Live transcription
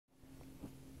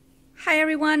Hi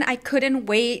everyone, I couldn't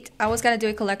wait. I was gonna do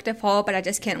a collective haul, but I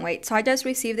just can't wait. So I just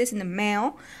received this in the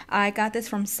mail. I got this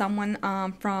from someone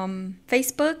from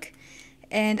Facebook.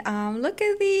 And look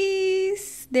at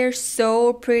these. They're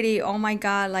so pretty. Oh my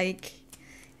god, like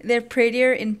they're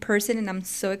prettier in person and I'm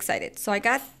so excited. So I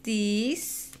got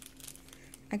these.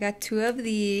 I got two of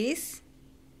these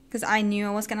because I knew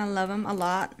I was gonna love them a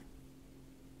lot.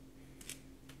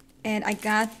 And I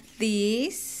got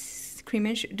these. Cream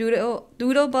and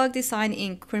Doodlebug design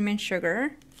in cream and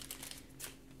sugar,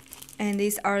 and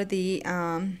these are the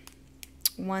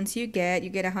ones you get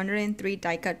 103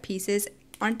 die cut pieces.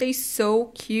 Aren't they so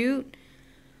cute?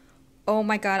 Oh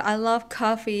my god, I love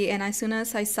coffee, and as soon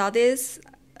as I saw this,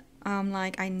 I'm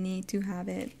like, I need to have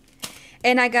it.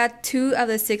 And I got two of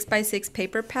the 6x6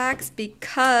 paper packs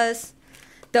because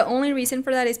the only reason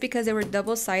for that is because they were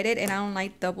double-sided and I don't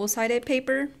like double-sided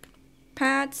paper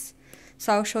pads.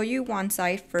 So I'll show you one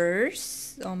side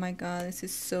first. Oh my god, this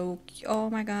is so cute. Oh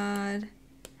my god.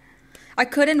 I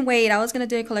couldn't wait. I was going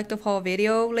to do a collective haul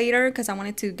video later because I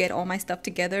wanted to get all my stuff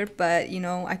together. But, you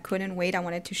know, I couldn't wait. I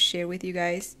wanted to share with you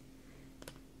guys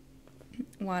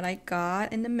what I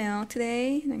got in the mail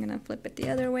today. I'm going to flip it the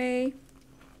other way.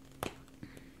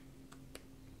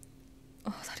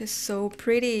 Oh, that is so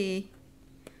pretty.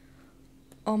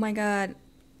 Oh my god.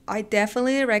 I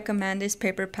definitely recommend this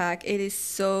paper pack. It is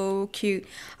so cute.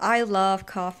 I love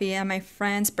coffee and my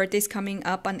friend's birthday is coming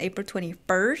up on April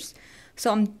 21st.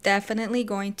 So I'm definitely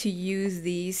going to use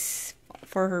these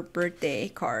for her birthday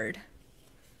card.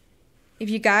 If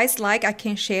you guys like, I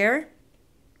can share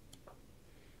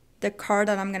the card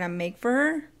that I'm going to make for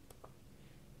her.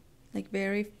 Like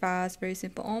very fast, very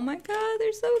simple. Oh my god,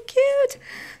 they're so cute.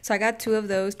 So I got two of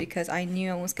those because I knew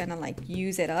I was gonna like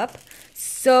use it up.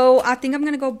 So I think I'm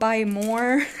gonna go buy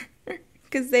more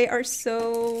because they are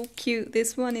so cute.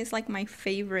 This one is like my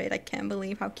favorite. I can't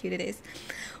believe how cute it is.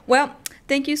 Well,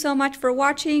 thank you so much for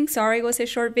watching. Sorry it was a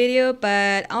short video,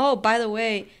 but oh, by the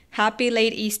way, happy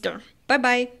late Easter. Bye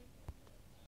bye.